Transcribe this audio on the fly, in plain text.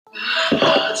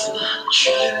That's not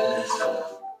true.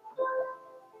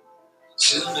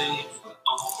 Tell me if we're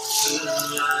on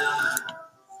the line.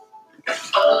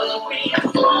 Are we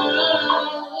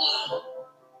wrong?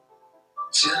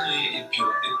 Tell me if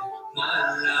you're in my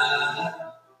life.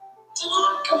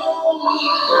 Don't go.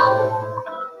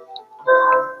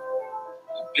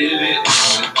 Baby, are we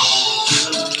on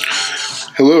the line?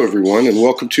 Hello, everyone, and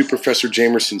welcome to Professor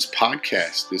Jamerson's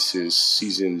podcast. This is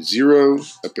season 0,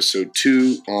 episode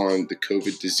 2 on the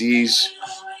COVID disease.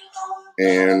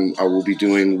 And I will be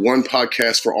doing one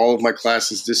podcast for all of my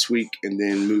classes this week and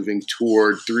then moving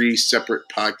toward 3 separate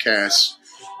podcast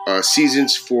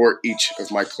seasons for each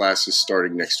of my classes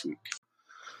starting next week.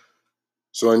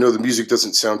 So I know the music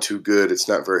doesn't sound too good. It's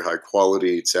not very high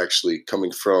quality. It's actually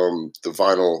coming from the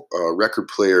vinyl record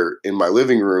player in my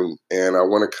living room. And I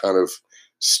want to kind of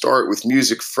start with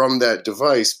music from that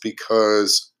device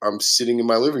because I'm sitting in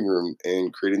my living room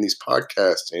and creating these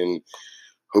podcasts and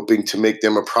hoping to make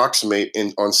them approximate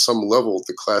on some level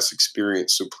the class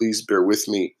experience. So please bear with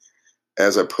me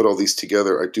as I put all these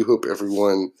together. I do hope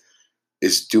everyone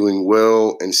is doing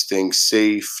well and staying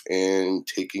safe and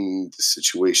taking the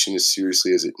situation as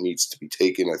seriously as it needs to be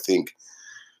taken. I think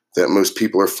that most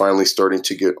people are finally starting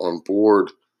to get on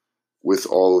board with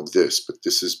all of this, but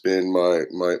this has been my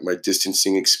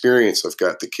distancing experience. I've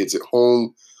got the kids at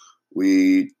home.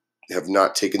 We have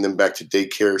not taken them back to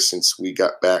daycare since we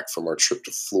got back from our trip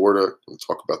to Florida. We'll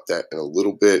talk about that in a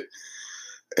little bit.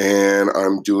 And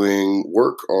I'm doing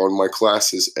work on my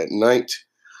classes at night.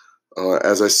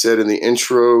 As I said in the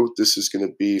intro, this is going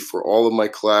to be for all of my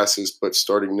classes, but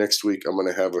starting next week, I'm going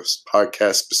to have a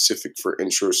podcast specific for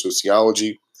intro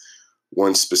sociology,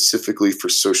 one specifically for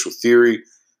social theory,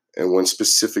 and one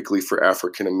specifically for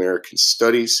African American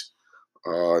studies.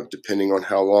 Depending on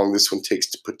how long this one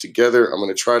takes to put together, I'm going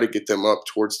to try to get them up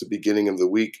towards the beginning of the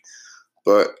week.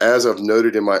 But as I've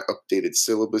noted in my updated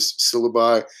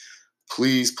syllabi,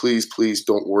 please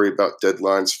don't worry about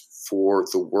deadlines for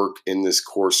the work in this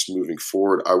course moving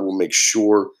forward. I will make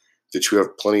sure that you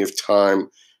have plenty of time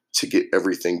to get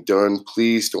everything done.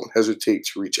 Please don't hesitate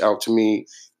to reach out to me.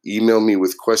 Email me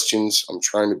with questions. I'm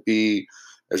trying to be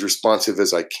as responsive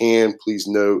as I can. Please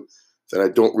note that I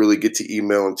don't really get to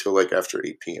email until like after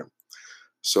 8 p.m.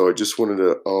 So I just wanted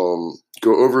to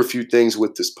go over a few things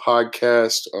with this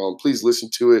podcast. Please listen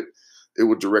to it. It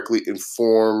will directly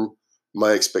inform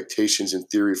my expectations in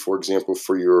theory, for example,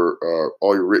 for your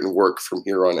all your written work from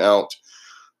here on out.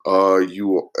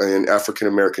 You in African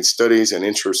American studies and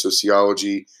intro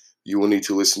sociology, you will need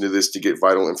to listen to this to get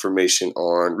vital information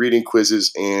on reading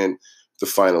quizzes and the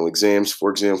final exams,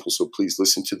 for example. So please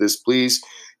listen to this. Please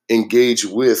engage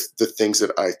with the things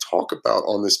that I talk about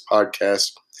on this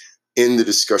podcast in the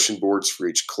discussion boards for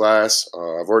each class.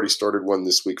 I've already started one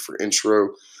this week for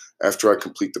intro. After I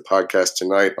complete the podcast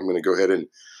tonight, I'm going to go ahead and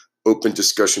open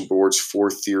discussion boards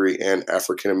for theory and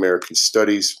African American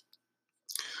studies,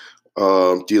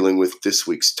 dealing with this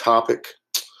week's topic.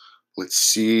 Let's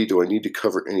see, do I need to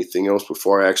cover anything else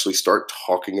before I actually start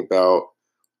talking about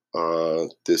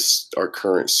our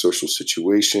current social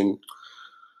situation?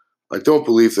 I don't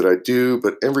believe that I do,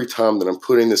 but every time that I'm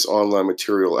putting this online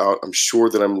material out, I'm sure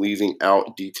that I'm leaving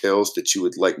out details that you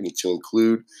would like me to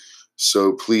include.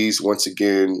 So please, once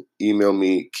again, email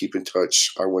me, keep in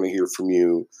touch. I want to hear from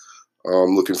you.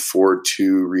 I'm looking forward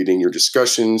to reading your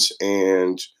discussions,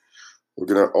 and we're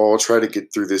going to all try to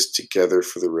get through this together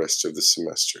for the rest of the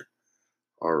semester.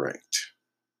 All right.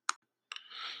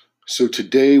 So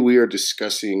today we are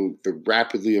discussing the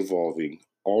rapidly evolving,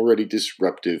 already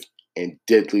disruptive, and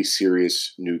deadly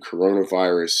serious new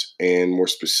coronavirus, and more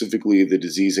specifically, the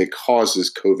disease that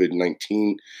causes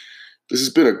COVID-19. This has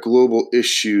been a global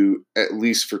issue at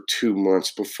least for 2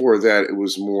 months. Before that, it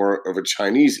was more of a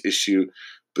Chinese issue,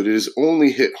 but it has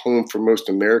only hit home for most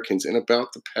Americans in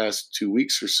about the past 2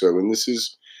 weeks or so. And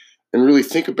really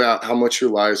think about how much your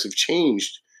lives have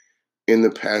changed in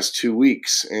the past 2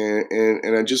 weeks.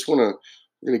 And I just we're going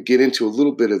to get into a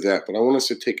little bit of that, but I want us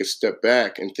to take a step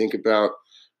back and think about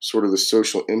sort of the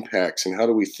social impacts and how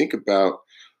do we think about,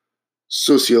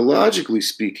 sociologically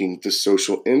speaking, the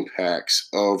social impacts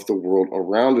of the world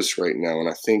around us right now. And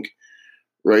I think,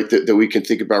 right, that we can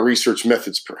think about research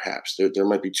methods, perhaps. There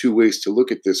might be 2 ways to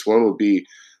look at this. One would be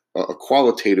a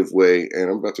qualitative way,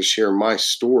 and I'm about to share my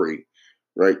story,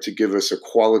 right, to give us a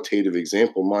qualitative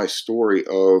example, my story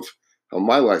of how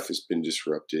my life has been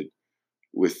disrupted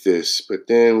with this. But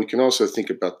then we can also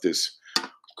think about this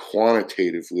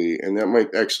quantitatively, and that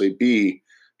might actually be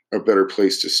a better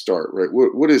place to start, right?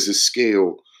 What is the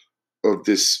scale of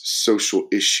this social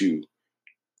issue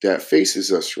that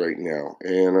faces us right now?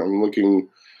 And I'm looking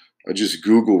I just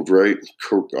Googled, right,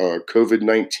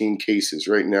 COVID-19 cases.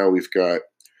 Right now we've got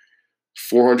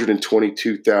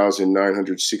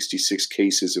 422,966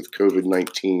 cases of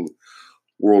COVID-19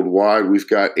 worldwide. We've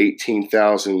got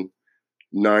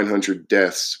 18,900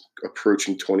 deaths,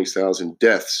 approaching 20,000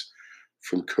 deaths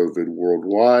from COVID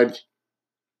worldwide.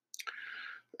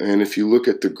 And if you look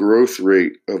at the growth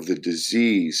rate of the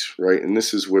disease, right, and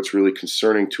this is what's really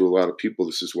concerning to a lot of people.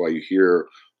 This is why you hear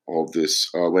all this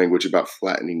language about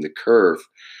flattening the curve,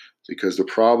 because the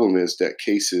problem is that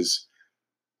cases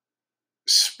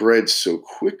spread so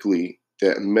quickly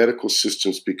that medical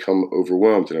systems become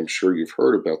overwhelmed. And I'm sure you've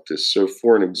heard about this. So,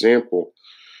 for an example,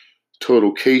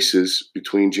 total cases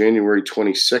between January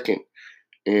 22nd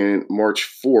and March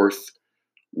 4th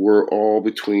were all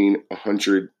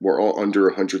under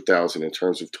 100,000 in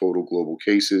terms of total global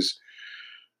cases.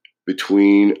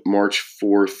 Between March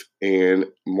 4th and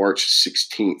March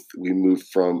 16th, we moved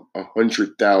from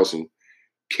 100,000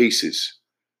 cases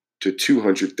to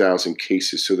 200,000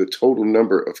 cases. So the total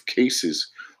number of cases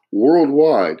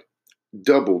worldwide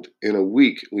doubled in a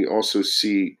week. We also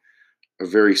see a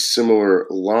very similar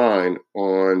line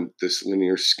on this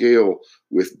linear scale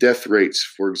with death rates.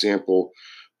 For example,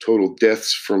 total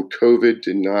deaths from COVID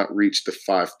did not reach the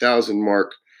 5,000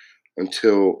 mark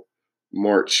until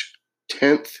March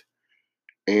 10th,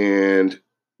 and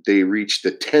they reached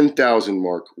the 10,000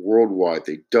 mark worldwide.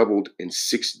 They doubled in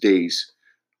 6 days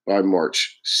by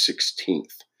March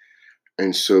 16th.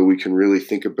 And so we can really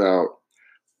think about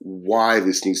why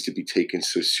this needs to be taken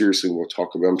so seriously. We'll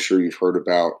talk about, I'm sure you've heard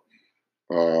about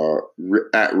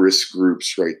at-risk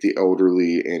groups, right? The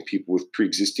elderly and people with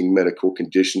pre-existing medical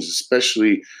conditions,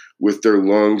 especially with their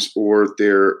lungs or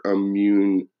their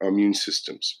immune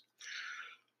systems.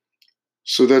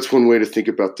 So that's one way to think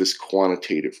about this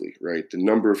quantitatively, right? The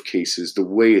number of cases, the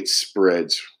way it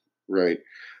spreads, right?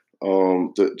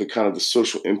 The kind of the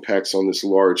social impacts on this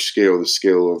large scale, the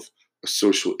scale of a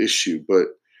social issue, but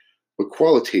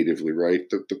qualitatively, right?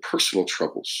 The personal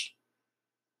troubles,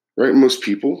 right? Most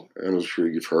people, and I'm sure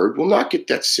you've heard, will not get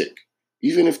that sick,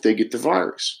 even if they get the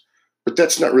virus. But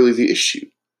that's not really the issue,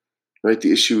 right?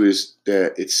 The issue is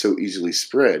that it's so easily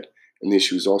spread, and the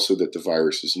issue is also that the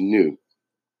virus is new.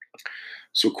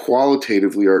 So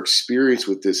qualitatively, our experience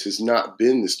with this has not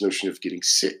been this notion of getting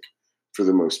sick for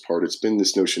the most part. It's been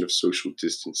this notion of social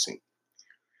distancing.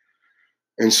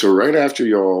 And so right after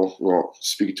y'all, well,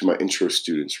 speaking to my intro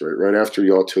students, right after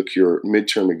y'all took your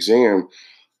midterm exam,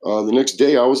 the next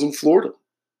day I was in Florida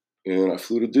and I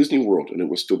flew to Disney World, and it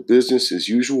was still business as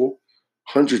usual.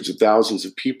 Hundreds of thousands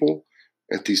of people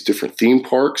at these different theme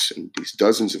parks and these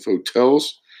dozens of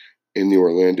hotels in the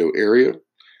Orlando area.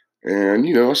 And,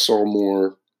 I saw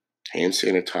more hand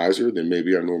sanitizer than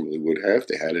maybe I normally would have.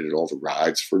 They had it at all the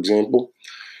rides, for example,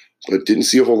 but didn't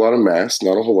see a whole lot of masks,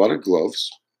 not a whole lot of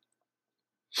gloves.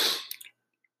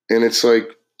 And it's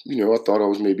like, I thought I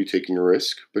was maybe taking a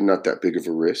risk, but not that big of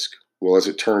a risk. Well, as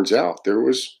it turns out, there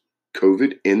was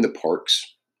COVID in the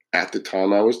parks at the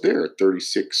time I was there. A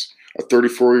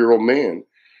 34-year-old man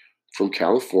from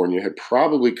California had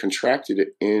probably contracted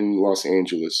it in Los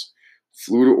Angeles,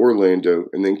 flew to Orlando,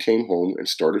 and then came home and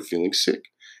started feeling sick.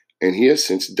 And he has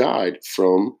since died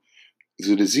from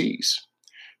the disease.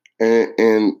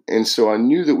 And so I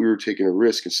knew that we were taking a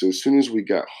risk. And so as soon as we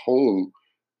got home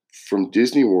from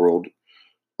Disney World,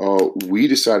 we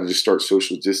decided to start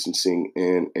social distancing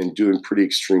and doing pretty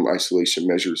extreme isolation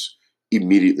measures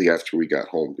immediately after we got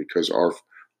home, because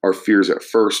our fears at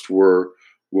first were,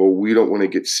 well, we don't want to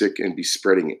get sick and be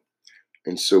spreading it.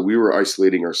 And so we were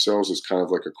isolating ourselves as kind of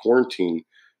like a quarantine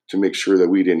to make sure that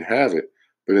we didn't have it.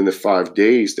 But in the 5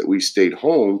 days that we stayed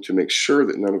home to make sure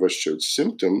that none of us showed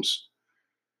symptoms,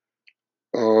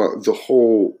 the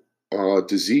whole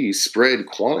disease spread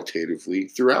quantitatively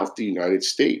throughout the United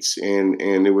States. And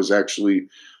it was actually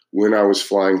when I was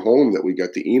flying home that we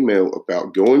got the email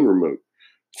about going remote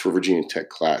for Virginia Tech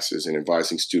classes and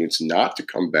advising students not to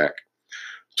come back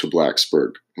to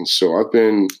Blacksburg. And so I've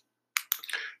been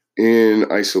in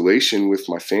isolation with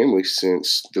my family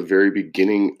since the very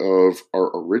beginning of our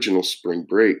original spring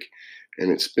break. And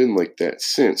it's been like that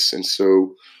since. And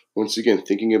so once again,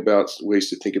 thinking about ways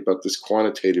to think about this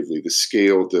quantitatively, the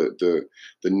scale, the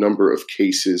number of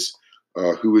cases,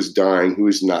 who is dying, who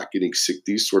is not getting sick,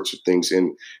 these sorts of things,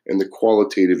 and the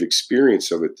qualitative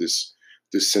experience of it, this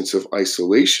sense of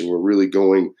isolation. We're really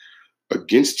going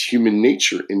against human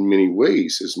nature in many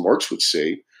ways, as Marx would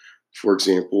say. For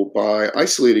example, by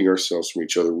isolating ourselves from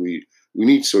each other, we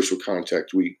need social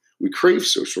contact. We crave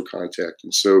social contact,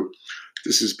 and so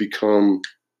this has become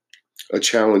a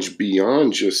challenge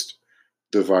beyond just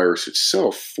the virus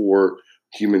itself for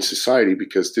human society,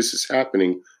 because this is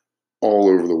happening all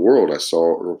over the world. I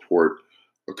saw a report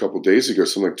a couple days ago,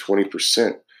 something like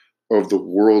 20% of the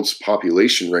world's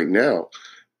population right now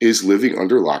is living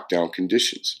under lockdown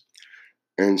conditions.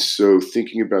 And so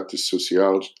thinking about this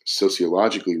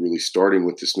sociologically, really starting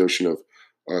with this notion of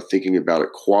thinking about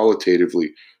it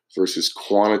qualitatively versus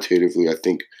quantitatively, I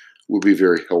think will be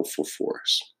very helpful for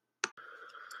us.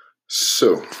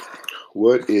 So,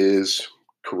 what is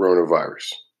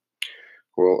coronavirus?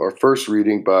 Well, our first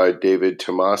reading by David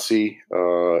Tomasi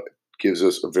gives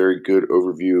us a very good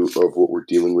overview of what we're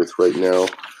dealing with right now.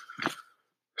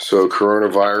 So,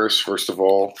 coronavirus, first of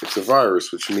all, it's a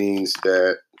virus, which means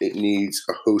that it needs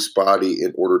a host body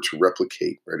in order to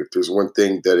replicate, right? If there's one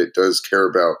thing that it does care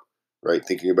about, right,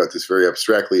 thinking about this very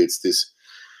abstractly, it's this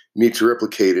need to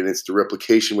replicate, and it's the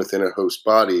replication within a host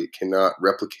body. It cannot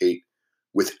replicate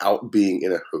without being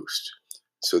in a host.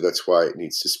 So that's why it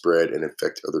needs to spread and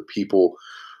infect other people.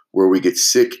 Where we get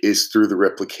sick is through the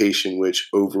replication, which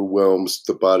overwhelms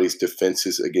the body's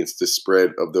defenses against the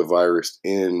spread of the virus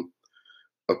in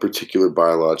a particular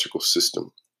biological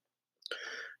system.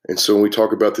 And so when we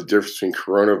talk about the difference between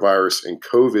coronavirus and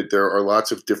COVID, there are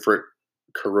lots of different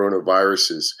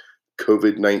coronaviruses.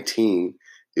 COVID-19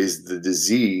 is the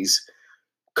disease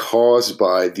caused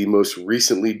by the most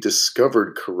recently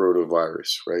discovered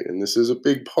coronavirus, right? And this is a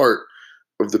big part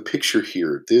of the picture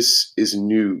here. This is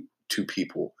new to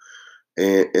people,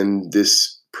 and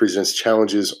this presents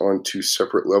challenges on two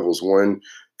separate levels. One,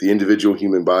 the individual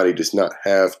human body does not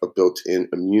have a built-in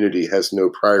immunity, has no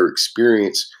prior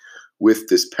experience with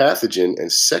this pathogen.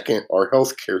 And second, our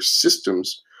healthcare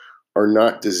systems are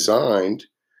not designed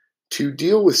to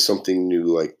deal with something new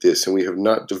like this. And we have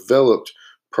not developed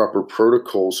proper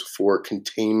protocols for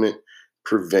containment,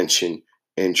 prevention,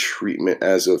 and treatment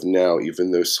as of now,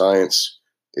 even though science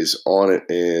is on it.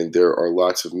 And there are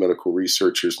lots of medical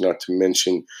researchers, not to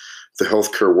mention the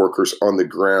healthcare workers on the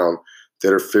ground,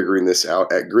 that are figuring this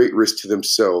out at great risk to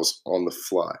themselves on the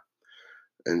fly.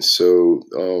 And so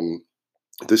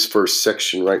this first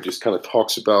section, right, just kind of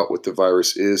talks about what the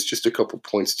virus is. Just a couple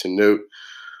points to note.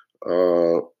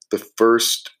 The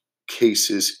first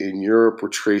cases in Europe were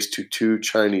traced to 2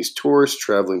 Chinese tourists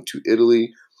traveling to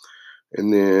Italy.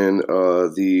 And then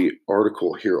the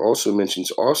article here also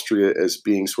mentions Austria as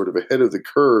being sort of ahead of the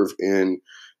curve in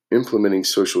implementing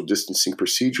social distancing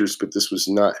procedures, but this was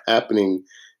not happening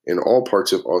in all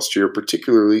parts of Austria,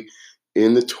 particularly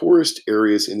in the tourist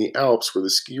areas in the Alps where the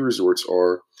ski resorts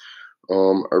are.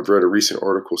 I've read a recent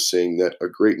article saying that a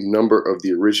great number of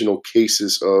the original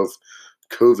cases of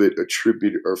COVID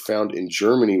found in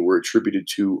Germany were attributed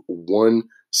to one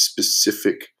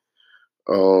specific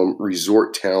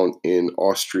resort town in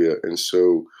Austria. And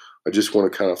so I just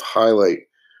want to kind of highlight,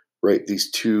 right, these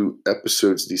two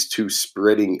episodes, these two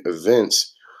spreading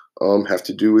events have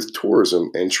to do with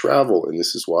tourism and travel. And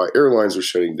this is why airlines are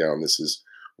shutting down. This is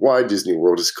why Disney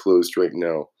World is closed right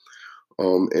now.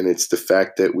 And it's the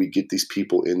fact that we get these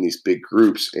people in these big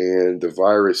groups, and the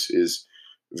virus is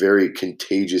very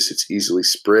contagious. It's easily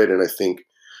spread. And I think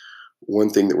one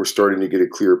thing that we're starting to get a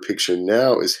clearer picture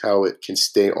now is how it can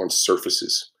stay on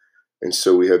surfaces. And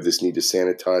so we have this need to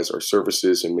sanitize our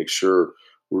surfaces and make sure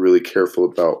we're really careful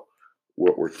about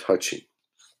what we're touching.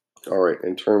 All right,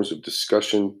 in terms of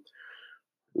discussion,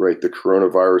 right, the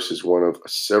coronavirus is one of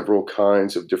several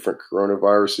kinds of different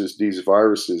coronaviruses. These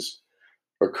viruses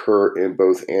occur in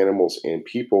both animals and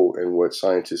people. And what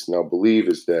scientists now believe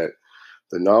is that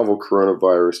the novel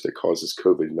coronavirus that causes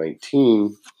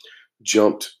COVID-19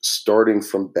 jumped starting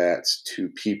from bats to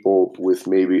people with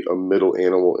maybe a middle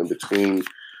animal in between.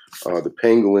 The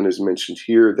pangolin is mentioned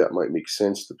here. That might make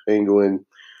sense. The pangolin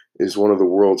is one of the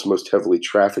world's most heavily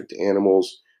trafficked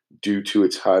animals due to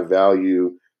its high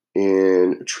value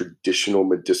in traditional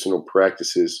medicinal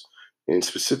practices in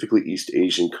specifically East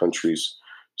Asian countries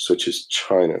such as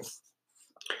China.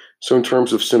 So in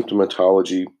terms of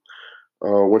symptomatology,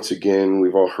 once again,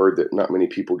 we've all heard that not many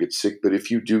people get sick, but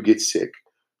if you do get sick,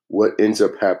 what ends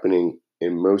up happening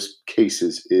in most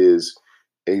cases is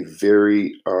a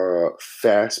very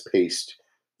fast-paced,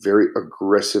 very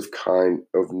aggressive kind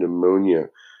of pneumonia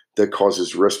that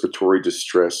causes respiratory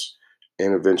distress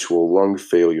and eventual lung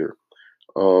failure.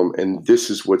 And this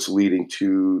is what's leading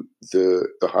to the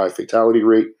high fatality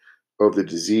rate of the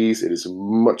disease. It is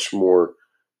much more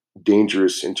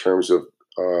dangerous in terms of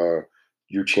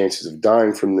your chances of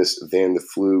dying from this than the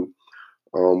flu.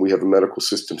 We have a medical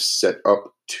system set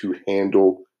up to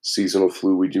handle seasonal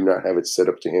flu. We do not have it set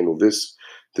up to handle this.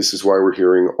 This is why we're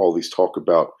hearing all these talk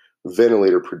about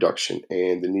ventilator production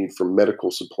and the need for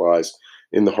medical supplies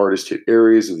in the hardest hit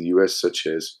areas of the U.S., such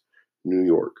as New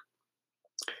York.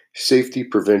 Safety,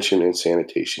 prevention, and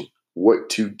sanitation. what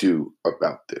to do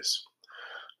about this.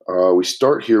 We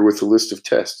start here with a list of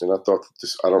tests, and I thought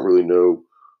that I don't really know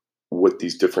what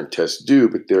these different tests do,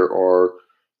 but there are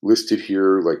listed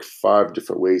here like 5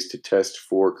 different ways to test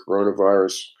for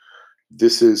coronavirus.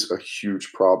 This is a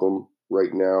huge problem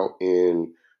right now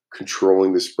in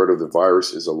controlling the spread of the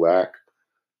virus, is a lack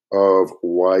of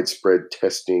widespread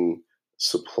testing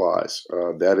supplies.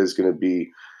 That is going to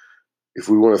be, if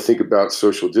we want to think about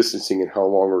social distancing and how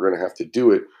long we're going to have to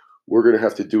do it, we're going to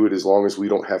have to do it as long as we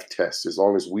don't have tests, as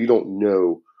long as we don't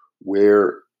know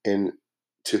where and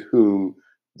to whom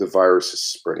the virus is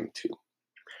spreading to.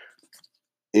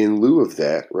 In lieu of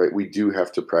that, right, we do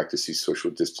have to practice these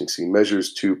social distancing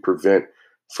measures to prevent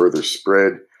further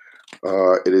spread.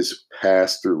 It is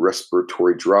passed through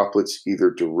respiratory droplets, either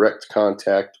direct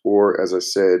contact or, as I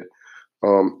said,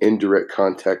 indirect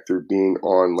contact through being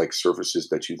on like surfaces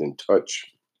that you then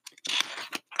touch.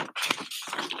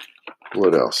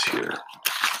 What else here?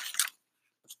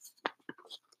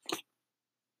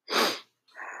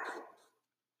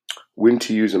 When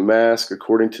to use a mask.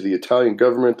 According to the Italian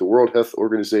government, the World Health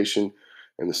Organization,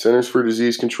 and the Centers for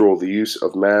Disease Control, the use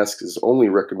of masks is only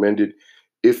recommended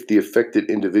if the affected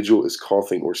individual is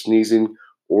coughing or sneezing,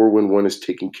 or when one is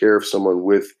taking care of someone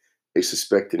with a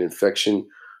suspected infection.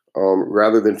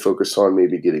 Rather than focus on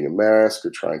maybe getting a mask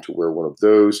or trying to wear one of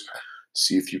those,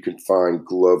 see if you can find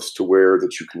gloves to wear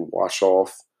that you can wash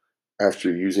off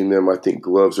after using them. I think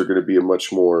gloves are going to be a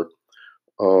much more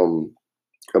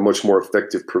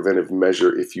effective preventive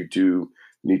measure if you do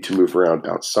need to move around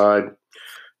outside.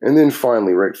 And then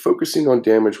finally, right, focusing on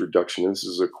damage reduction. This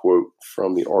is a quote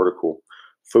from the article.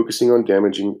 Focusing on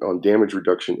damage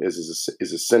reduction is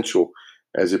essential,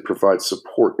 as it provides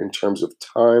support in terms of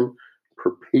time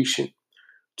per patient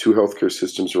to healthcare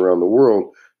systems around the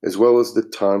world, as well as the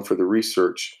time for the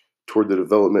research toward the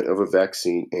development of a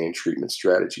vaccine and treatment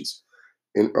strategies.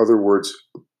 In other words,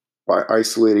 by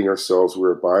isolating ourselves,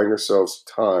 we're buying ourselves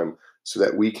time so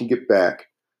that we can get back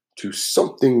to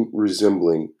something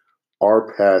resembling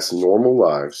our past normal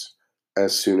lives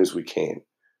as soon as we can.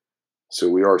 So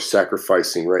we are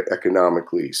sacrificing, right,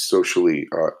 economically, socially,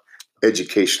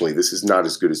 educationally. This is not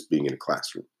as good as being in a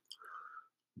classroom.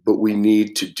 But we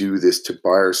need to do this to buy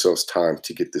ourselves time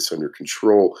to get this under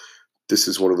control. This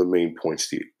is one of the main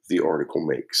points the article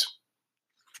makes.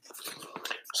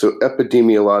 So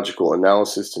epidemiological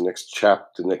analysis, the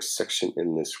next section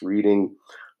in this reading.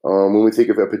 When we think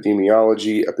of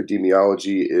epidemiology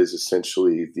is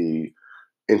essentially the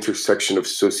intersection of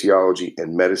sociology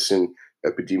and medicine.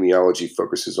 Epidemiology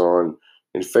focuses on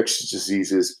infectious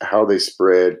diseases, how they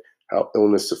spread, how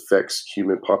illness affects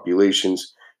human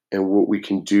populations, and what we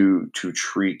can do to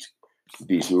treat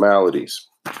these maladies.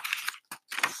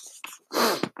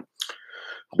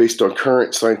 Based on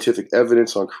current scientific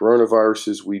evidence on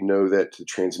coronaviruses, we know that the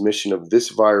transmission of this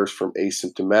virus from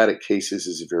asymptomatic cases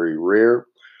is very rare.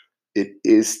 It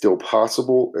is still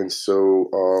possible, and so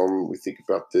we think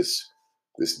about this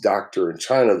doctor in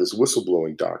China, this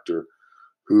whistleblowing doctor,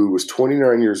 who was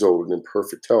 29 years old and in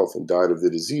perfect health and died of the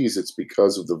disease. It's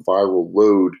because of the viral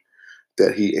load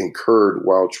that he incurred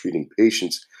while treating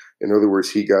patients. In other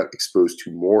words, he got exposed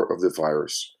to more of the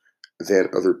virus than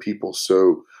other people.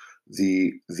 So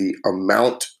the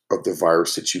amount of the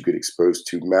virus that you get exposed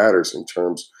to matters in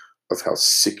terms of how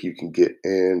sick you can get.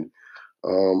 And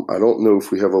I don't know if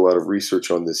we have a lot of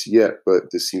research on this yet, but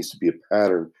this seems to be a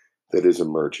pattern that is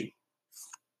emerging.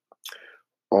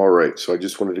 All right, so I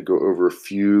just wanted to go over a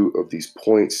few of these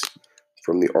points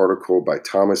from the article by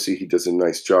Thomasy. He does a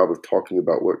nice job of talking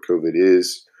about what COVID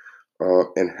is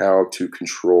and how to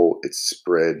control its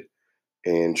spread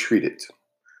and treat it.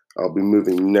 I'll be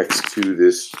moving next to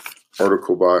this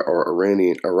article by our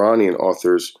Iranian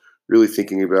authors, really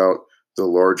thinking about the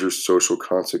larger social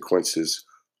consequences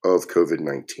of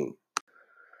COVID-19.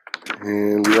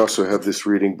 And we also have this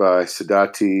reading by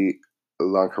Sadati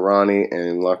Lankarani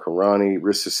and Lankarani,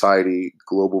 Risk Society,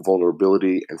 Global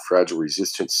Vulnerability and Fragile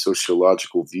Resistance,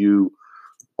 Sociological View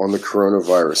on the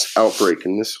Coronavirus Outbreak.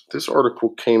 And this article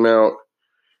came out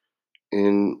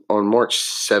on March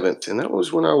 7th, and that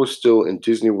was when I was still in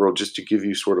Disney World, just to give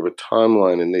you sort of a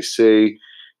timeline. And they say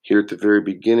here at the very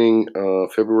beginning,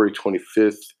 February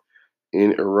 25th,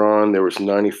 in Iran, there was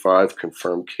 95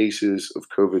 confirmed cases of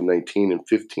COVID-19 and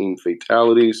 15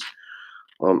 fatalities.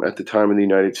 At the time in the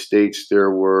United States,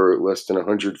 there were less than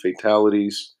 100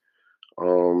 fatalities,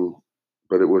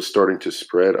 but it was starting to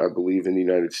spread, I believe, in the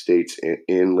United States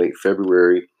in late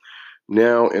February.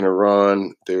 Now in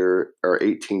Iran, there are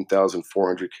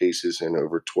 18,400 cases and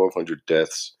over 1,200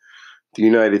 deaths. The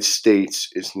United States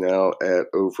is now at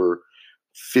over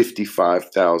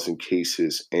 55,000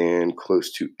 cases and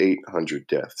close to 800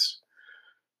 deaths.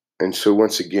 And so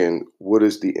once again, what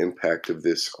is the impact of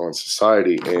this on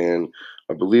society? And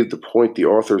I believe the point the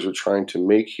authors are trying to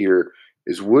make here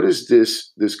is, what is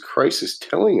this crisis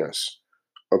telling us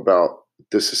about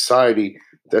the society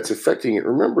that's affecting it?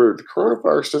 Remember, the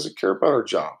coronavirus doesn't care about our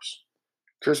jobs.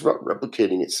 It cares about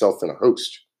replicating itself in a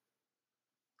host.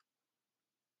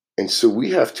 And so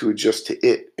we have to adjust to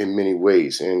it in many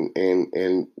ways. And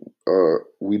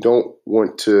we don't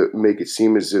want to make it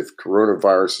seem as if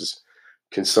coronaviruses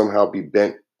can somehow be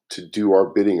bent to do our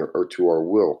bidding or to our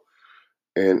will.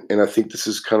 And I think this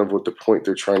is kind of what the point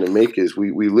they're trying to make is,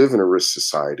 we live in a risk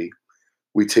society.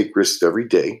 We take risks every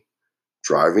day.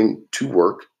 Driving to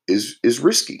work is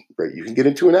risky, right? You can get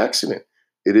into an accident.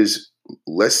 It is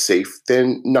less safe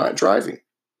than not driving,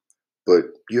 but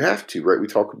you have to, right? We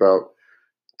talk about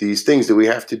these things that we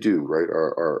have to do, right?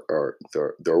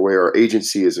 The way our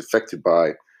agency is affected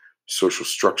by social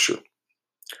structure.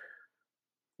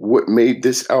 What made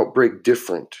this outbreak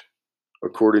different,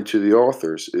 according to the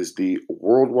authors, is the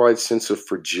worldwide sense of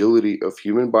fragility of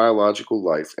human biological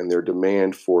life and their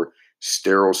demand for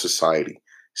sterile society,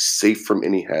 safe from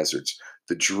any hazards.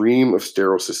 The dream of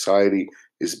sterile society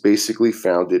is basically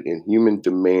founded in human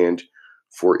demand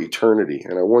for eternity.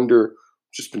 And I wonder,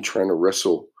 just been trying to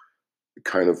wrestle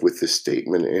kind of with this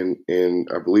statement, and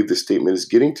I believe this statement is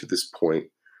getting to this point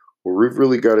where we've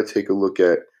really got to take a look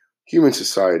at human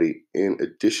society in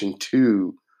addition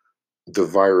to the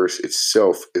virus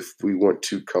itself, if we want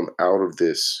to come out of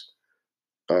this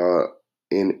uh,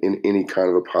 in any kind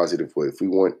of a positive way. If we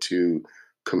want to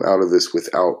come out of this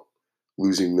without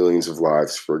losing millions of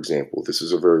lives, for example, this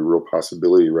is a very real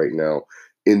possibility right now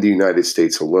in the United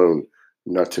States alone,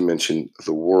 not to mention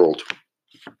the world.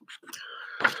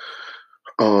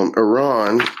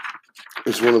 Iran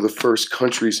is one of the first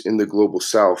countries in the global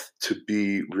south to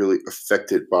be really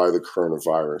affected by the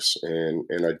coronavirus,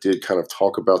 and I did kind of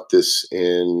talk about this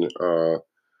in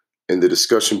the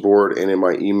discussion board and in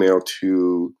my email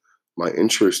to my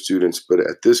intro students. But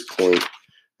at this point,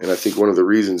 and I think one of the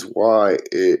reasons why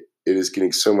it is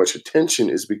getting so much attention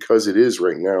is because it is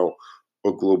right now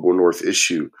a global north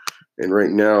issue. And right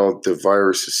now, the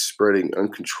virus is spreading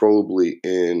uncontrollably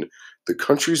in the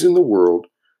countries in the world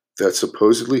that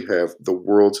supposedly have the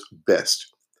world's best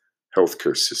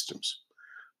healthcare systems.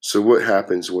 So what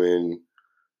happens when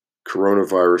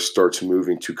coronavirus starts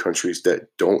moving to countries that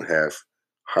don't have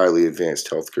highly advanced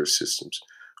healthcare systems,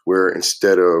 where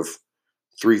instead of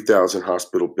 3,000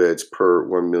 hospital beds per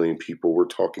 1 million people, we're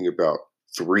talking about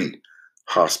 3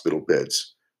 hospital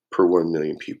beds per 1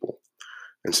 million people?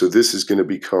 And so this is going to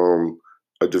become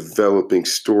a developing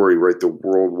story, right? The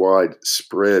worldwide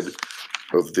spread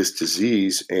of this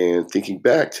disease. And thinking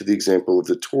back to the example of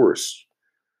the tourists,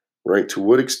 right? To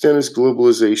what extent is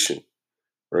globalization,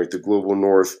 right? The global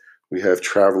north, we have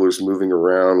travelers moving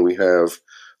around. We have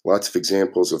lots of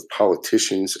examples of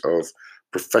politicians, of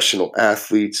professional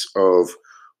athletes, of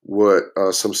what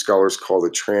some scholars call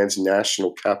the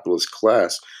transnational capitalist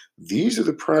class. These are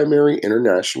the primary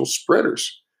international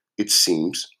spreaders, it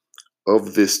seems,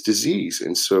 of this disease.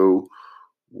 And so,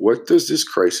 what does this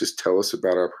crisis tell us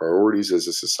about our priorities as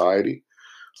a society?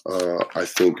 I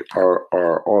think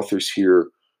our authors here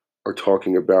are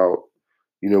talking about,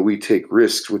 we take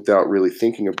risks without really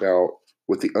thinking about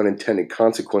what the unintended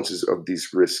consequences of these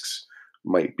risks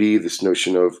might be. This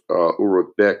notion of Ulrich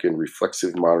Beck and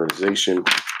reflexive modernization.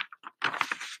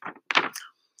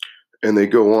 And they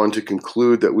go on to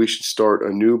conclude that we should start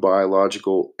a new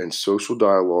biological and social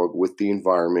dialogue with the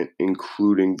environment,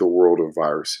 including the world of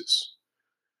viruses.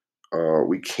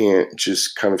 We can't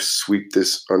just kind of sweep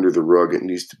this under the rug. It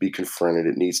needs to be confronted.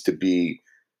 It needs to be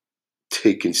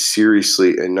taken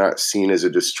seriously and not seen as a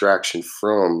distraction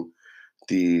from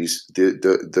the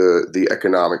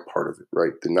economic part of it,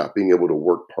 right? The not being able to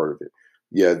work part of it.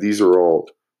 Yeah, these are all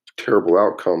terrible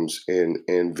outcomes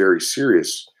and very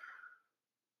serious.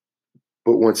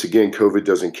 But once again, COVID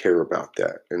doesn't care about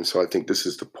that. And so I think this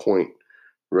is the point,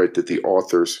 right, that the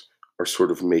authors are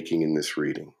sort of making in this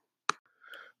reading.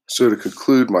 So to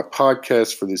conclude my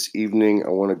podcast for this evening,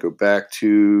 I want to go back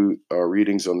to our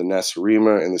readings on the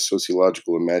Nacirema and the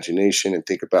sociological imagination and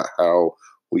think about how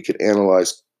we could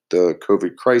analyze the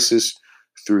COVID crisis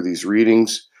through these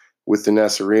readings. With the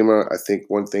Nacirema, I think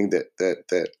one thing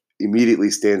that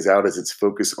immediately stands out is its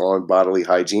focus on bodily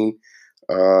hygiene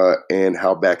and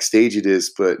how backstage it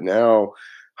is. But now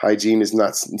hygiene is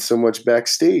not so much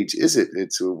backstage, is it?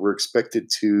 We're expected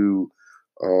to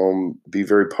be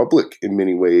very public in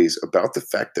many ways about the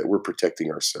fact that we're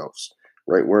protecting ourselves,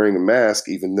 right? Wearing a mask,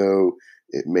 even though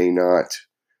it may not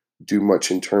do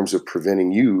much in terms of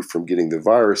preventing you from getting the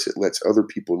virus. It lets other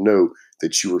people know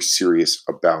that you are serious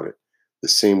about it. The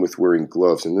same with wearing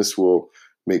gloves. And this will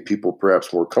make people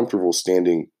perhaps more comfortable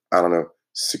standing,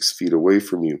 6 feet away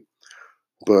from you.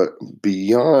 But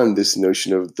beyond this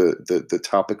notion of the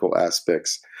topical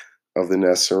aspects of the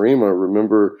Nacirema,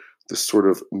 remember the sort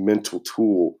of mental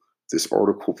tool this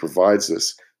article provides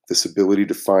us, this ability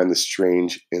to find the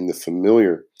strange in the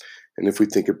familiar. And if we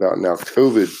think about now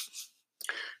COVID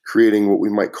creating what we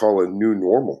might call a new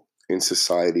normal in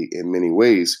society in many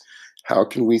ways, how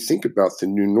can we think about the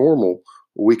new normal?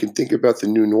 Well, we can think about the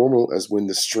new normal as when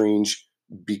the strange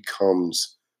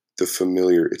becomes the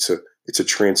familiar. It's a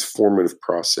transformative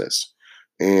process,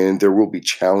 and there will be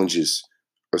challenges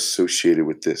associated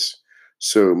with this.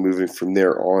 So moving from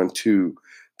there on to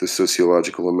the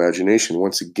sociological imagination.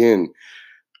 Once again,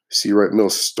 C. Wright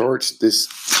Mills starts the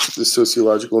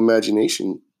sociological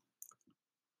imagination,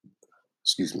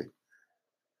 excuse me,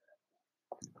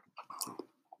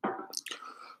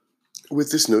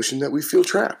 with this notion that we feel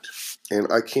trapped. And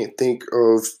I can't think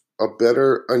of a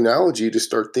better analogy to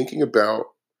start thinking about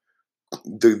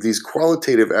these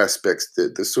qualitative aspects,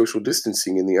 the social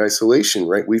distancing and the isolation,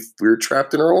 right? We're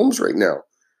trapped in our homes right now,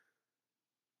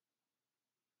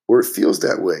 or it feels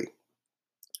that way.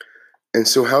 And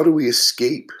so how do we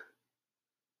escape?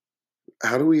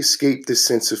 How do we escape this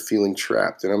sense of feeling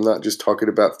trapped? And I'm not just talking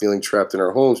about feeling trapped in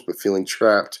our homes, but feeling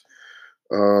trapped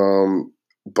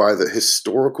by the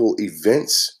historical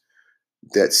events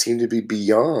that seem to be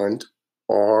beyond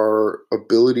our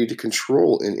ability to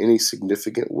control in any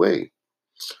significant way.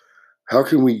 How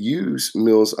can we use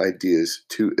Mill's ideas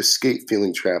to escape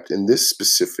feeling trapped in this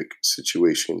specific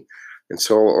situation? And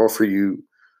so I'll offer you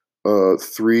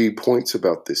 3 points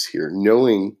about this here.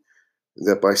 Knowing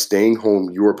that by staying home,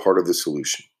 you're part of the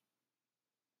solution.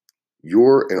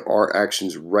 Your and our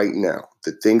actions right now,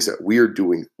 the things that we are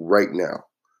doing right now,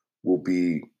 will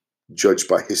be judged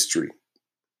by history,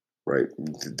 right?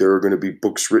 There are going to be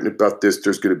books written about this.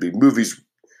 There's going to be movies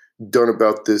done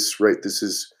about this, right?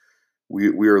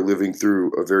 We are living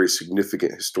through a very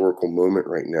significant historical moment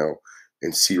right now,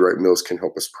 and C. Wright Mills can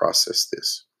help us process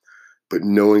this. But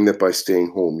knowing that by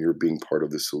staying home, you're being part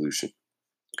of the solution.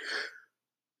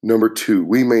 Number 2,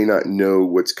 we may not know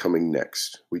what's coming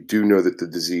next. We do know that the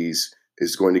disease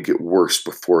is going to get worse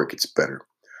before it gets better.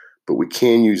 But we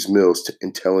can use Mills to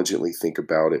intelligently think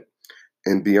about it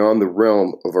and beyond the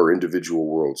realm of our individual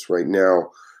worlds. Right now,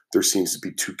 there seems to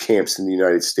be 2 camps in the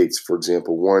United States. For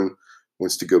example, one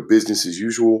wants to go business as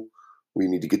usual. We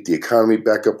need to get the economy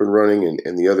back up and running.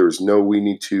 And the other is, no, we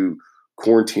need to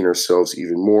quarantine ourselves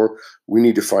even more. We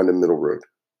need to find a middle road.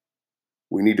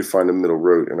 We need to find a middle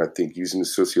road. And I think using the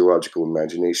sociological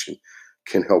imagination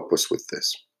can help us with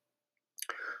this.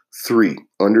 3,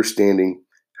 understanding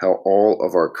how all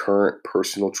of our current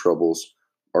personal troubles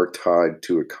are tied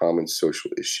to a common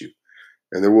social issue.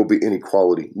 And there will be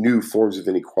inequality, new forms of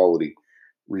inequality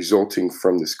resulting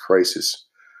from this crisis.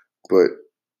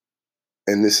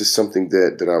 And this is something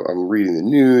that I'm reading the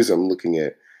news, I'm looking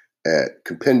at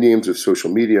compendiums of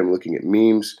social media, I'm looking at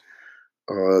memes.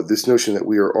 This notion that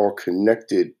we are all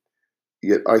connected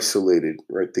yet isolated,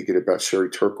 right? Thinking about Sherry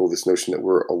Turkle, this notion that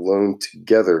we're alone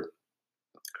together.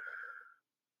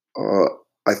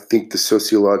 I think the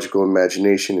sociological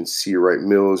imagination and C. Wright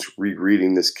Mills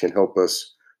rereading this can help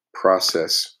us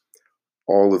process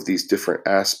all of these different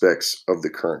aspects of the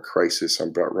current crisis. I'm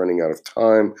about running out of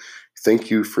time.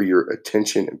 Thank you for your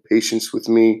attention and patience with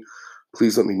me.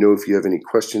 Please let me know if you have any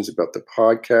questions about the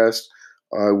podcast.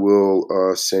 I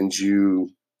will send you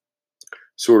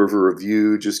sort of a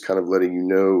review, just kind of letting you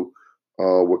know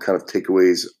what kind of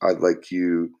takeaways I'd like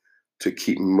you to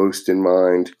keep most in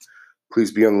mind.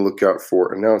 Please be on the lookout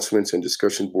for announcements and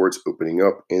discussion boards opening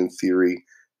up in theory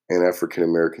and African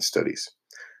American studies.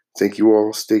 Thank you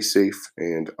all. Stay safe,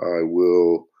 and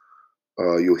you'll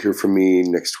hear from me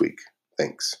next week.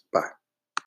 Thanks. Bye.